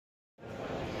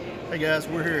Hey guys,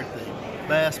 we're here at the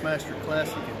Bassmaster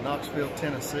Classic in Knoxville,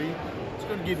 Tennessee. It's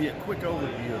going to give you a quick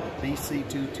overview of the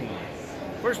BC210.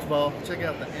 First of all, check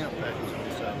out the amp package on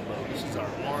the side of the boat. This is our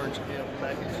orange amp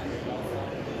package.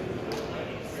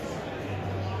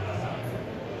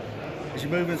 As you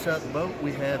move inside the boat,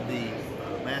 we have the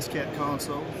Basscat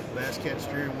console, Basscat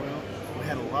steering wheel. We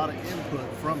had a lot of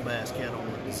input from Basscat on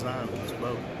the design of this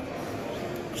boat.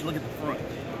 Just look at the front.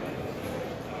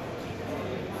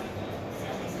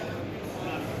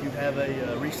 You have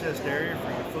a recessed area for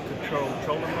your foot control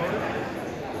trolling motor.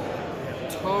 You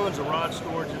have tons of rod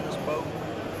storage in this boat.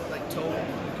 I think total you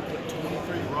can put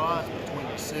 23 rods between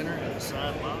the center and the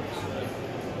side box.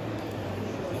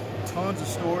 Tons of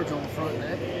storage on the front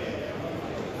deck.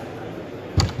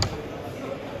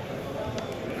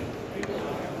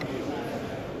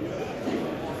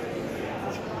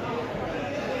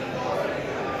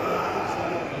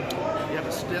 You have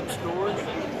a step storage.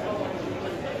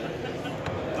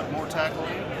 Put more tackle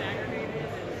in.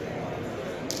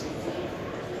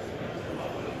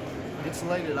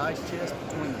 Insulated ice chest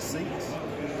between the seats.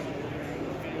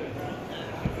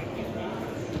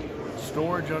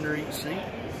 Storage under each seat.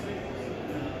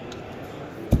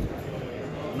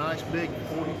 Nice big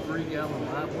 43-gallon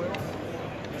live well.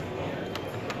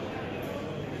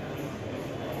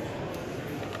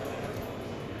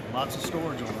 Lots of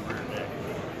storage on the rear deck.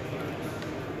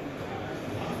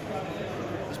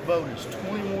 This boat is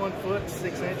 21 foot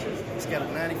 6 inches. It's got a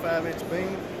 95-inch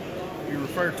beam. We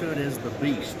refer to it as the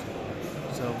Beast.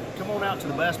 So come on out to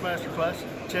the Bassmaster Classic,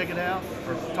 check it out,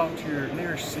 or talk to your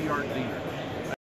nearest SeaArk dealer.